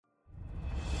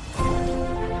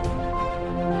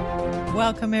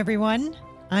Welcome, everyone.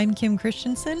 I'm Kim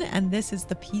Christensen, and this is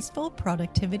the Peaceful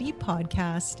Productivity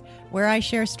Podcast, where I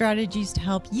share strategies to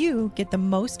help you get the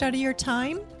most out of your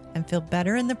time and feel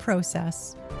better in the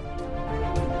process.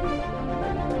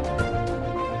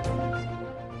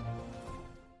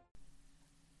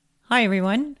 Hi,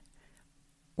 everyone.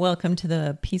 Welcome to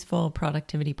the Peaceful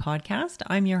Productivity Podcast.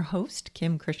 I'm your host,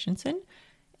 Kim Christensen,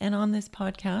 and on this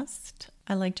podcast,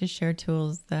 I like to share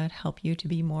tools that help you to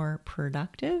be more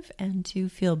productive and to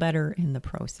feel better in the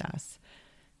process.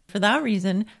 For that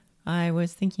reason, I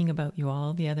was thinking about you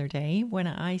all the other day when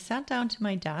I sat down to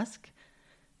my desk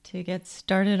to get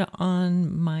started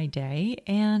on my day,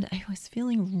 and I was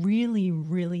feeling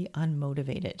really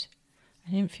unmotivated.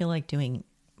 I didn't feel like doing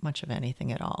much of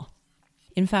anything at all.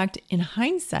 In fact, in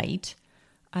hindsight,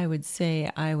 I would say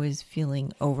I was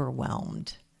feeling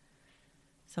overwhelmed.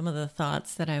 Some of the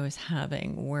thoughts that I was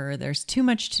having were there's too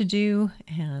much to do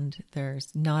and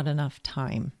there's not enough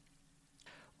time.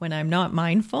 When I'm not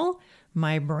mindful,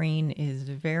 my brain is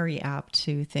very apt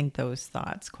to think those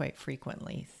thoughts quite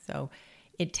frequently. So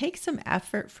it takes some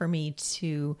effort for me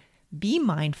to be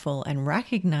mindful and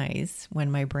recognize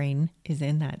when my brain is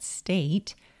in that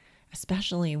state,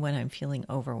 especially when I'm feeling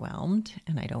overwhelmed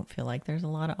and I don't feel like there's a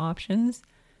lot of options.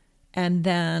 And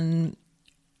then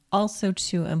also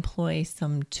to employ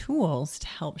some tools to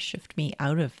help shift me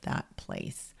out of that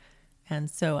place.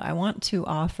 And so I want to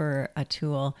offer a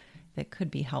tool that could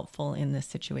be helpful in this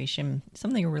situation,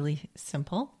 something really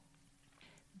simple,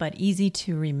 but easy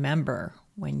to remember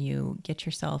when you get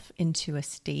yourself into a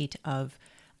state of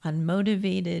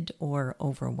unmotivated or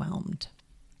overwhelmed.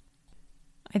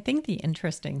 I think the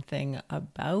interesting thing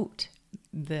about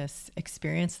this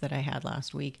experience that I had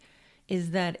last week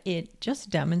is that it just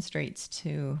demonstrates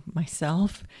to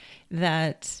myself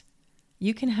that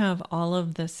you can have all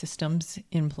of the systems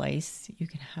in place. You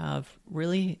can have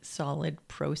really solid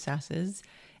processes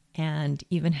and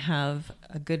even have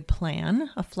a good plan,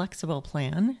 a flexible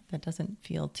plan that doesn't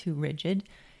feel too rigid.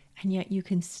 And yet you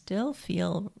can still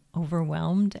feel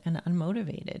overwhelmed and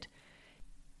unmotivated.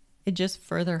 It just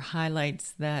further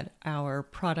highlights that our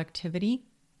productivity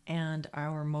and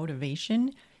our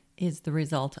motivation is the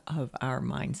result of our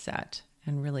mindset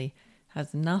and really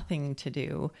has nothing to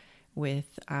do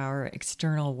with our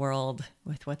external world,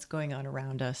 with what's going on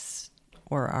around us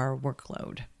or our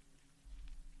workload.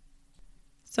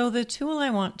 So the tool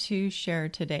I want to share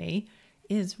today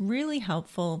is really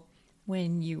helpful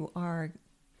when you are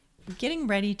getting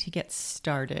ready to get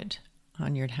started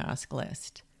on your task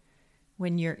list.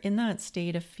 When you're in that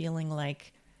state of feeling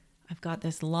like I've got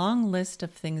this long list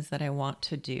of things that I want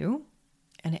to do,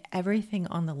 and everything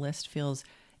on the list feels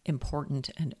important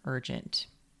and urgent.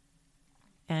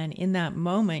 And in that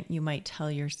moment, you might tell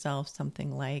yourself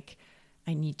something like,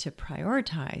 I need to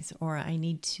prioritize, or I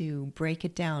need to break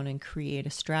it down and create a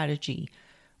strategy.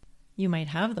 You might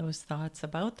have those thoughts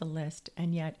about the list,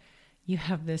 and yet you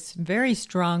have this very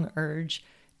strong urge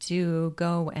to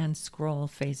go and scroll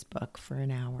Facebook for an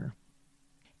hour.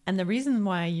 And the reason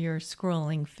why you're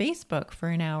scrolling Facebook for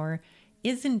an hour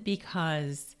isn't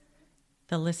because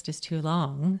the list is too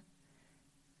long.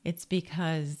 It's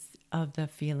because of the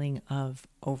feeling of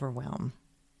overwhelm.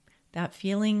 That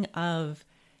feeling of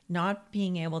not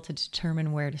being able to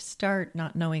determine where to start,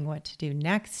 not knowing what to do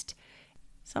next.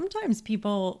 Sometimes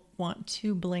people want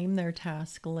to blame their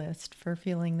task list for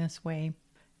feeling this way.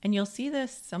 And you'll see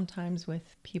this sometimes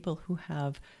with people who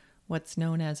have what's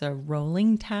known as a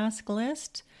rolling task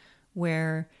list,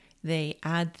 where they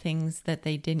add things that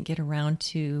they didn't get around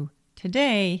to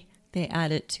today. They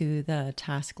add it to the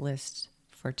task list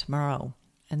for tomorrow.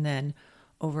 And then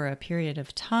over a period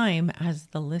of time, as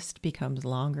the list becomes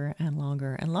longer and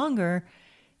longer and longer,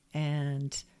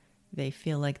 and they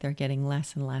feel like they're getting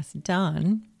less and less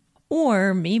done,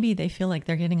 or maybe they feel like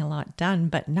they're getting a lot done,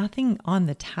 but nothing on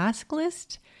the task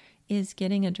list is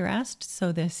getting addressed.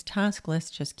 So this task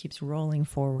list just keeps rolling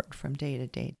forward from day to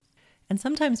day. And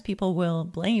sometimes people will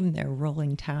blame their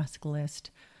rolling task list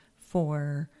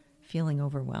for feeling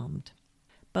overwhelmed.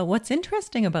 But what's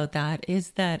interesting about that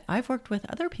is that I've worked with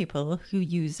other people who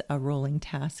use a rolling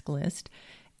task list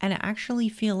and actually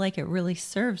feel like it really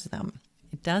serves them.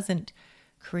 It doesn't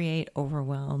create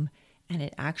overwhelm, and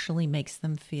it actually makes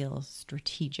them feel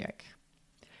strategic.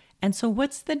 And so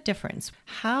what's the difference?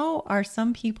 How are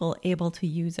some people able to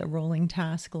use a rolling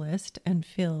task list and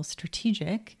feel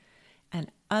strategic,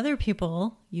 and other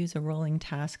people use a rolling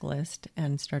task list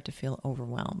and start to feel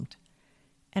overwhelmed?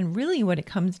 And really what it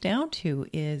comes down to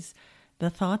is the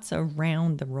thoughts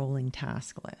around the rolling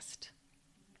task list.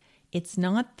 It's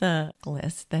not the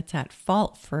list that's at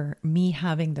fault for me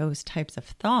having those types of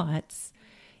thoughts.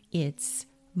 It's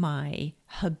my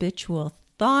habitual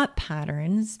thought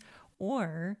patterns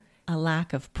or a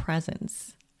lack of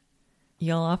presence.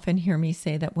 You'll often hear me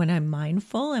say that when I'm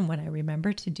mindful and when I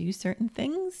remember to do certain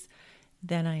things,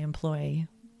 then I employ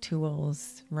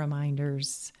tools,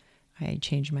 reminders, I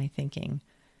change my thinking.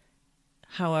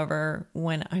 However,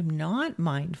 when I'm not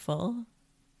mindful,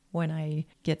 when I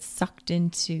get sucked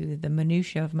into the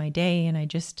minutia of my day and I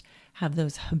just have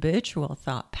those habitual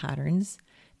thought patterns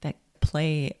that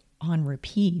play on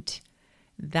repeat,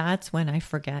 that's when I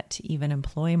forget to even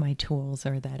employ my tools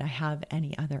or that I have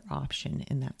any other option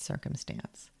in that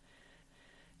circumstance.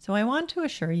 So I want to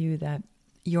assure you that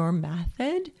your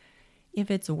method, if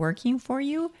it's working for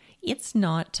you, it's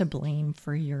not to blame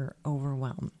for your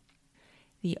overwhelm.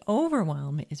 The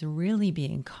overwhelm is really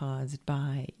being caused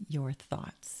by your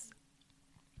thoughts.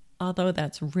 Although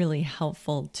that's really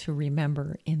helpful to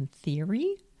remember in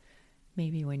theory,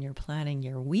 maybe when you're planning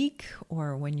your week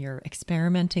or when you're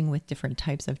experimenting with different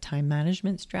types of time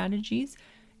management strategies,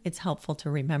 it's helpful to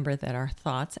remember that our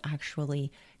thoughts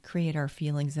actually create our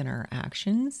feelings and our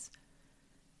actions.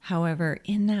 However,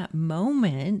 in that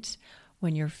moment,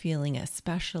 when you're feeling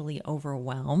especially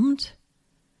overwhelmed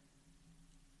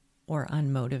or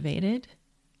unmotivated,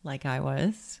 like I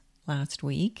was last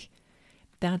week,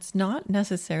 that's not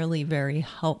necessarily very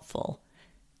helpful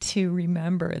to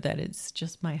remember that it's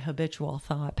just my habitual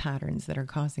thought patterns that are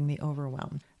causing the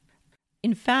overwhelm.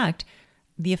 In fact,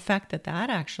 the effect that that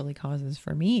actually causes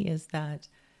for me is that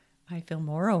I feel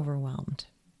more overwhelmed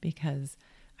because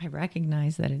I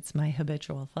recognize that it's my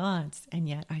habitual thoughts, and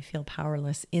yet I feel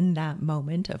powerless in that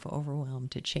moment of overwhelm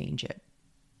to change it.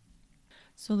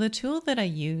 So the tool that I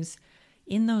use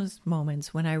in those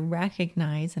moments when I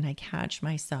recognize and I catch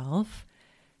myself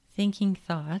thinking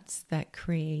thoughts that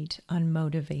create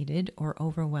unmotivated or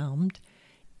overwhelmed,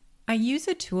 I use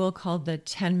a tool called the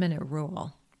 10-minute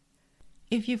rule.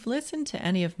 If you've listened to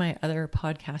any of my other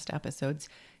podcast episodes,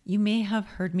 you may have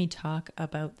heard me talk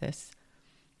about this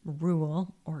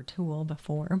rule or tool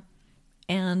before.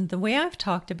 And the way I've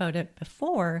talked about it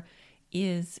before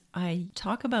is I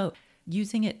talk about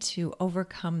using it to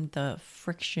overcome the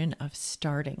friction of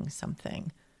starting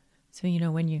something. So,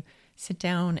 when you sit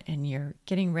down and you're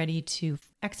getting ready to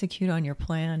execute on your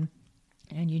plan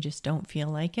and you just don't feel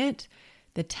like it,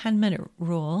 the 10-minute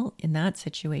rule in that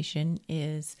situation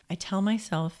is I tell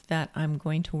myself that I'm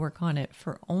going to work on it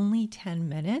for only 10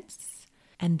 minutes,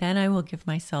 and then I will give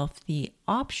myself the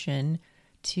option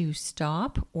to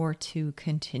stop or to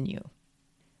continue.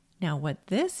 Now, what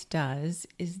this does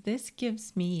is this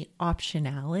gives me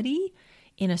optionality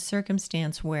in a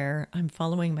circumstance where I'm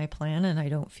following my plan and I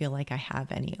don't feel like I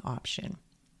have any option.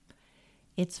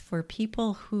 It's for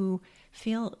people who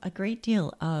feel a great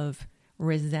deal of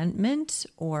resentment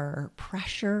or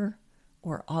pressure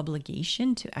or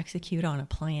obligation to execute on a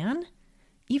plan,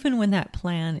 even when that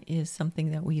plan is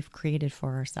something that we've created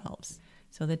for ourselves.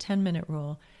 So the 10-minute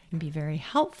rule can be very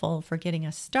helpful for getting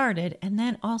us started and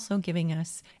then also giving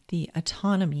us the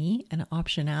autonomy and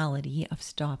optionality of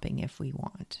stopping if we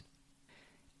want.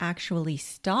 Actually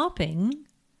stopping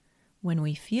when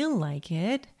we feel like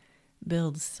it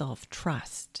builds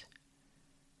self-trust.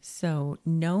 So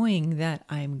knowing that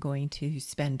I'm going to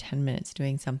spend 10 minutes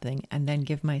doing something and then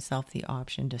give myself the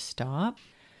option to stop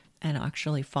and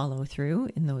actually follow through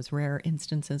in those rare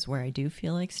instances where I do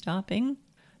feel like stopping,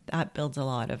 that builds a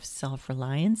lot of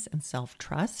self-reliance and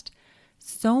self-trust.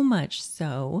 So much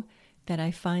so that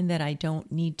I find that I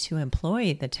don't need to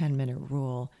employ the 10-minute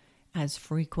rule as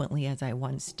frequently as I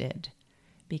once did,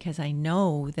 because I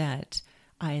know that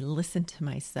I listen to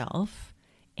myself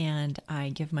and I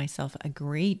give myself a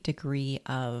great degree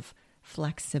of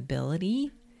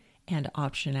flexibility and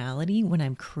optionality when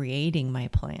I'm creating my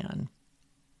plan.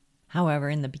 However,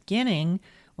 in the beginning,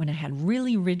 when I had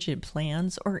really rigid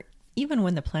plans, or even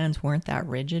when the plans weren't that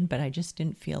rigid, but I just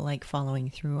didn't feel like following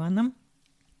through on them,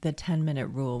 the 10-minute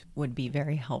rule would be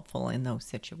very helpful in those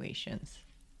situations.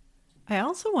 I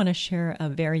also want to share a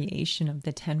variation of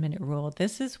the 10-minute rule.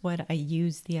 This is what I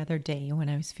used the other day when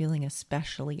I was feeling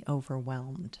especially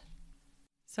overwhelmed.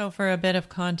 So for a bit of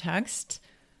context,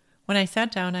 when I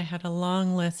sat down, I had a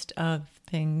long list of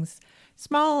things,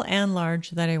 small and large,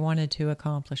 that I wanted to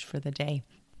accomplish for the day.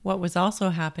 What was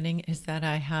also happening is that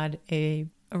I had a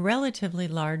relatively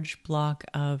large block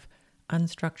of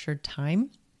unstructured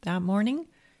time that morning,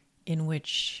 in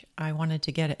which I wanted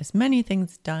to get as many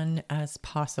things done as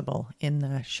possible in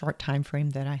the short time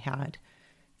frame that I had.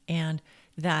 And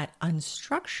that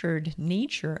unstructured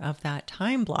nature of that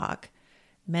time block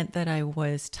meant that I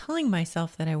was telling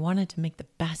myself that I wanted to make the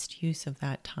best use of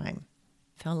that time.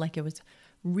 Felt like it was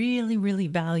really, really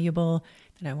valuable,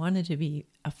 that I wanted to be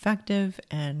effective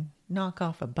and knock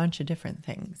off a bunch of different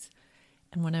things.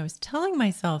 And when I was telling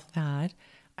myself that,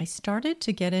 I started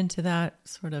to get into that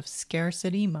sort of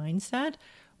scarcity mindset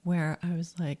where I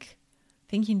was like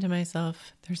thinking to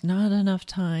myself, there's not enough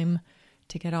time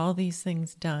to get all these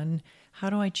things done. How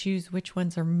do I choose which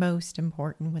ones are most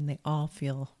important when they all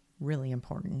feel really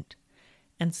important?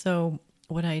 And so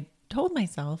what I told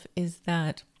myself is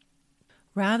that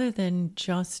rather than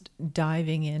just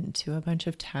diving into a bunch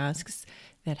of tasks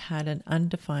that had an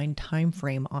undefined time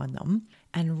frame on them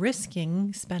and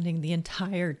risking spending the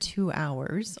entire 2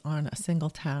 hours on a single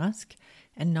task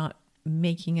and not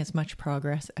making as much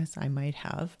progress as I might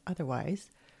have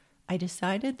otherwise, I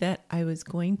decided that I was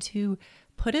going to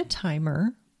put a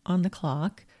timer on the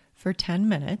clock for 10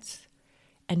 minutes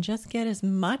and just get as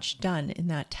much done in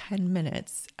that 10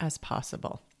 minutes as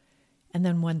possible. And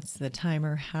then once the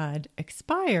timer had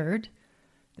expired,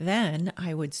 then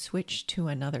I would switch to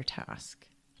another task.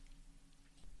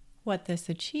 What this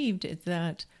achieved is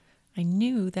that I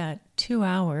knew that 2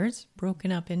 hours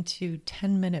broken up into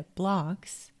 10-minute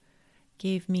blocks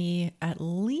gave me at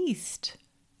least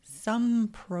some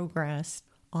progress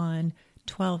on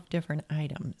 12 different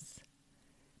items.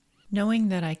 Knowing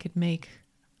that I could make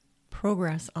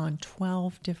progress on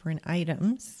 12 different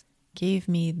items gave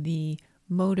me the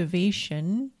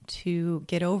motivation to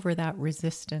get over that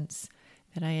resistance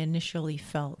that I initially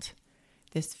felt,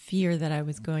 this fear that I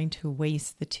was going to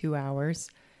waste the 2 hours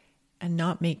and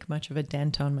not make much of a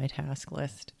dent on my task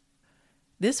list.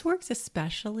 This works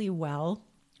especially well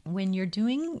when you're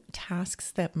doing tasks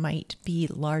that might be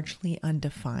largely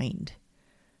undefined.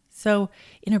 So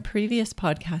in a previous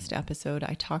podcast episode,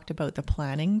 I talked about the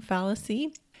planning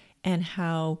fallacy and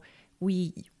how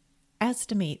we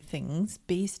estimate things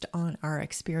based on our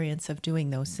experience of doing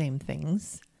those same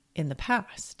things in the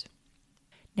past.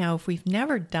 Now, if we've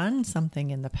never done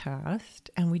something in the past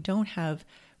and we don't have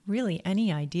really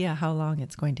any idea how long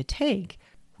it's going to take,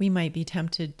 we might be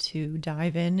tempted to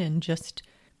dive in and just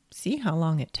see how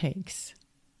long it takes.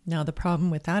 Now, the problem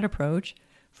with that approach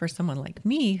for someone like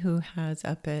me who has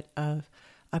a bit of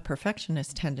a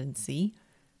perfectionist tendency,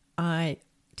 I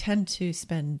tend to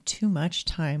spend too much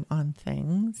time on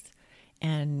things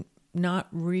and not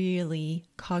really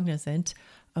cognizant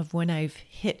of when I've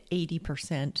hit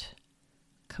 80%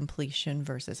 completion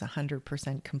versus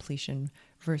 100% completion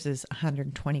versus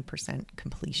 120%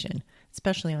 completion,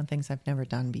 especially on things I've never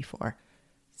done before.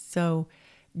 So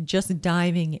just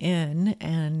diving in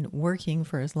and working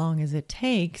for as long as it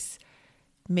takes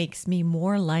makes me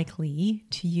more likely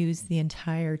to use the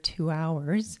entire 2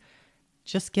 hours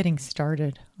just getting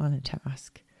started on a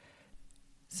task.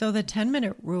 So the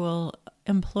 10-minute rule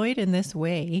employed in this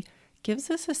way gives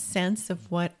us a sense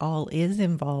of what all is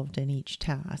involved in each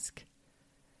task,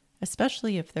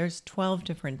 especially if there's 12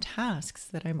 different tasks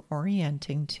that I'm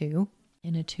orienting to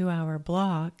in a 2-hour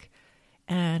block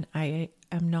and I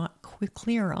am not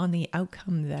clear on the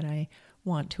outcome that I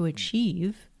want to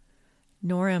achieve,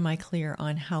 nor am I clear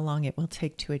on how long it will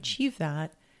take to achieve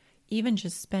that. Even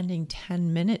just spending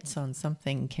 10 minutes on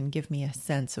something can give me a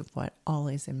sense of what all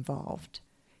is involved.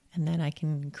 And then I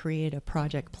can create a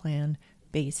project plan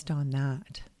based on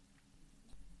that.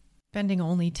 Spending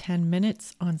only 10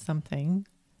 minutes on something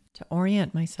to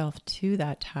orient myself to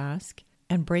that task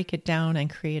and break it down and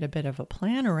create a bit of a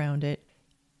plan around it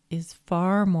is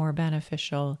far more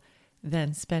beneficial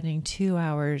than spending 2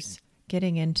 hours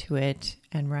getting into it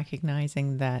and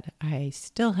recognizing that I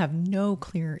still have no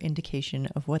clear indication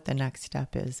of what the next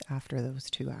step is after those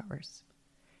 2 hours.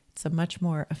 It's a much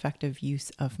more effective use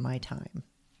of my time.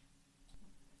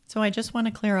 So I just want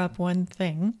to clear up one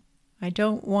thing. I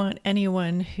don't want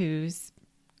anyone who's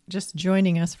just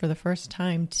joining us for the first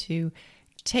time to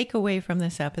take away from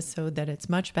this episode that it's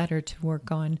much better to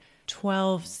work on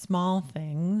 12 small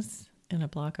things in a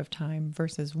block of time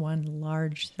versus one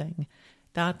large thing.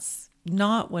 That's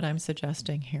not what I'm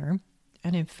suggesting here.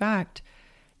 And in fact,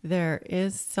 there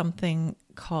is something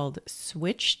called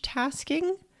switch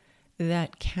tasking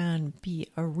that can be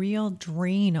a real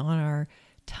drain on our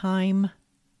time,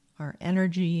 our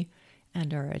energy,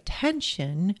 and our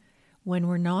attention when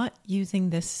we're not using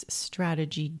this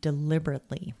strategy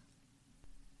deliberately.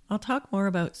 I'll talk more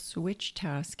about switch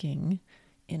tasking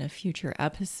in a future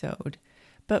episode,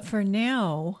 but for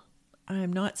now,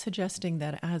 I'm not suggesting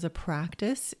that as a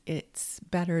practice, it's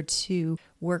better to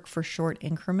work for short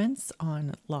increments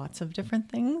on lots of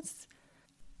different things.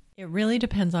 It really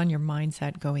depends on your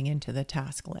mindset going into the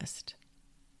task list.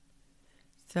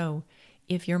 So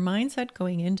if your mindset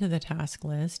going into the task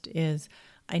list is,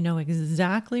 I know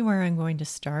exactly where I'm going to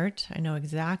start. I know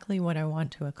exactly what I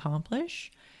want to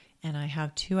accomplish, and I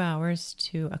have 2 hours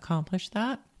to accomplish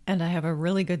that. And I have a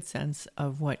really good sense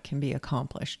of what can be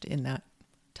accomplished in that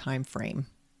time frame.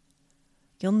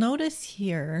 You'll notice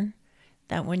here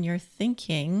that when you're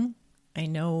thinking, I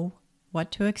know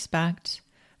what to expect,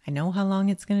 I know how long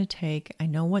it's going to take, I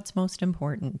know what's most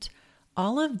important,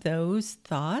 all of those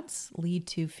thoughts lead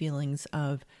to feelings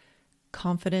of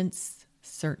confidence,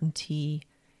 certainty,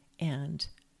 and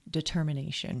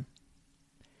determination.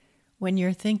 When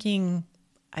you're thinking,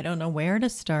 I don't know where to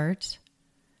start,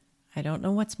 I don't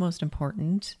know what's most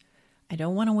important, I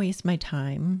don't want to waste my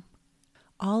time,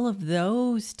 all of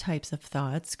those types of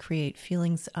thoughts create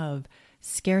feelings of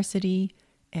scarcity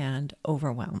and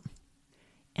overwhelm.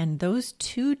 And those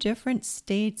two different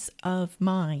states of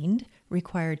mind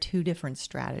require two different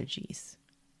strategies.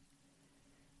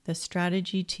 The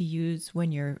strategy to use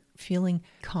when you're feeling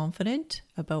confident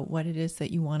about what it is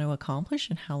that you want to accomplish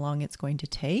and how long it's going to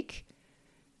take.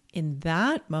 In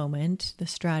that moment, the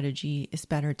strategy is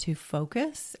better to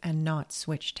focus and not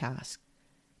switch tasks.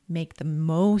 Make the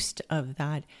most of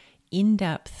that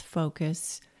in-depth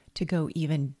focus to go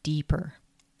even deeper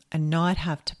and not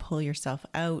have to pull yourself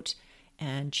out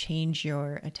and change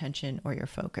your attention or your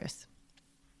focus.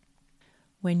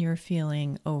 When you're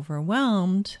feeling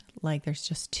overwhelmed, like there's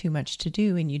just too much to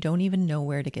do and you don't even know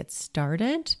where to get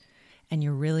started, and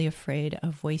you're really afraid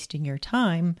of wasting your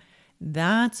time,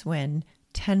 that's when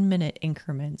 10-minute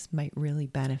increments might really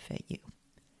benefit you.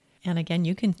 And again,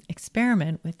 you can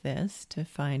experiment with this to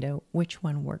find out which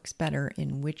one works better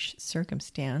in which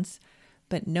circumstance,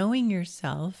 but knowing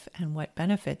yourself and what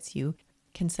benefits you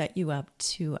can set you up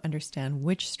to understand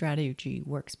which strategy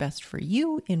works best for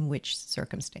you in which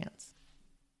circumstance.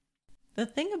 The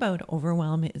thing about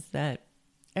overwhelm is that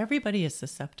everybody is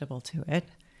susceptible to it,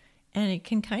 and it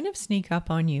can kind of sneak up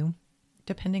on you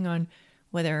depending on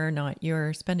whether or not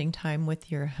you're spending time with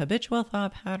your habitual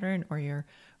thought pattern or your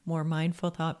more mindful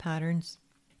thought patterns.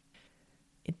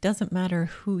 It doesn't matter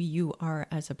who you are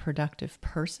as a productive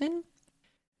person.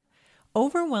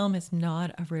 Overwhelm is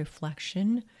not a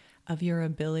reflection of your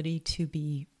ability to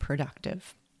be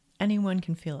productive. Anyone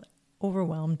can feel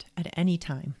overwhelmed at any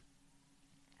time.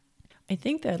 I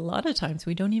think that a lot of times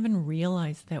we don't even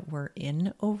realize that we're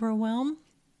in overwhelm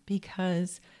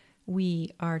because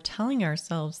we are telling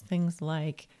ourselves things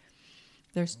like,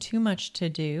 there's too much to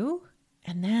do,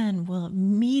 and then we'll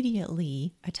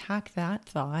immediately attack that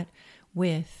thought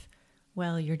with,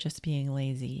 well, you're just being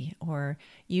lazy, or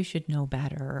you should know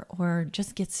better, or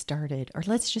just get started, or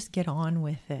let's just get on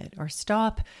with it, or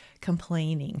stop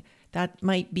complaining. That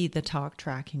might be the talk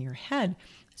track in your head.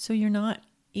 So you're not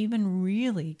even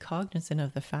really cognizant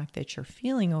of the fact that you're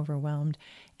feeling overwhelmed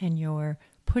and you're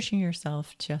pushing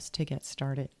yourself just to get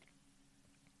started.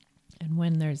 And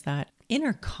when there's that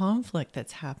inner conflict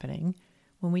that's happening,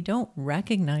 when we don't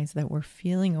recognize that we're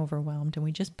feeling overwhelmed and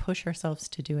we just push ourselves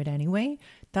to do it anyway,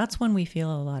 that's when we feel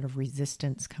a lot of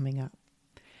resistance coming up.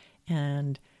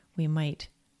 And we might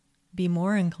be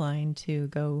more inclined to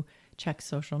go check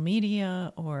social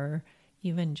media or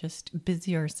even just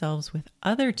busy ourselves with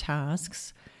other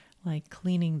tasks like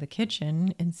cleaning the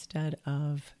kitchen instead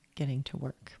of getting to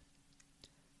work.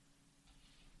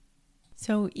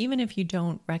 So even if you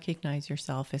don't recognize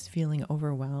yourself as feeling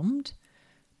overwhelmed,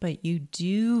 but you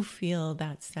do feel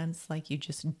that sense like you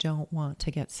just don't want to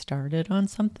get started on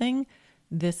something,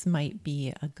 this might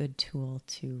be a good tool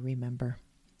to remember.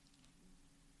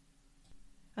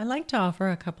 I like to offer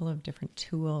a couple of different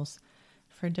tools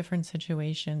for different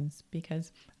situations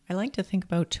because I like to think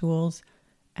about tools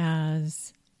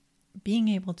as being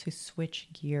able to switch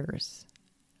gears.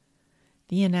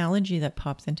 The analogy that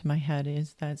pops into my head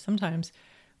is that sometimes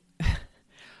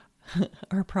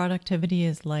our productivity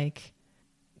is like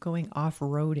going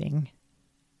off-roading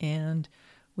and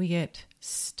we get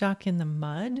stuck in the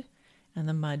mud, and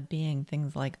the mud being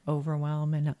things like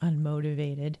overwhelm and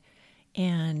unmotivated,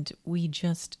 and we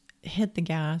just hit the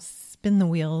gas, spin the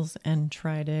wheels, and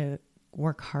try to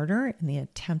work harder in the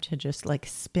attempt to just like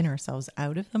spin ourselves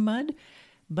out of the mud.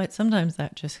 But sometimes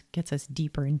that just gets us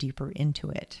deeper and deeper into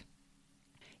it.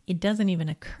 It doesn't even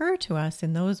occur to us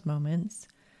in those moments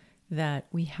that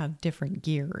we have different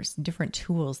gears, different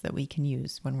tools that we can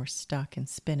use when we're stuck and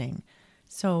spinning.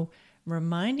 So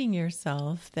reminding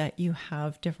yourself that you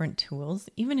have different tools,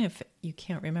 even if you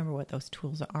can't remember what those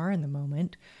tools are in the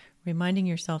moment, reminding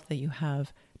yourself that you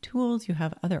have tools, you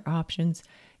have other options,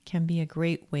 can be a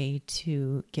great way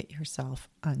to get yourself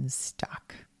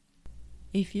unstuck.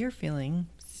 If you're feeling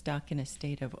stuck in a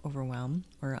state of overwhelm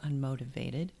or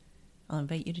unmotivated, I'll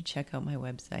invite you to check out my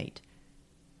website.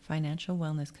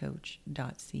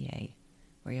 financialwellnesscoach.ca,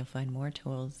 where you'll find more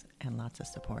tools and lots of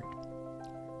support.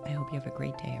 I hope you have a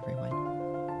great day, everyone.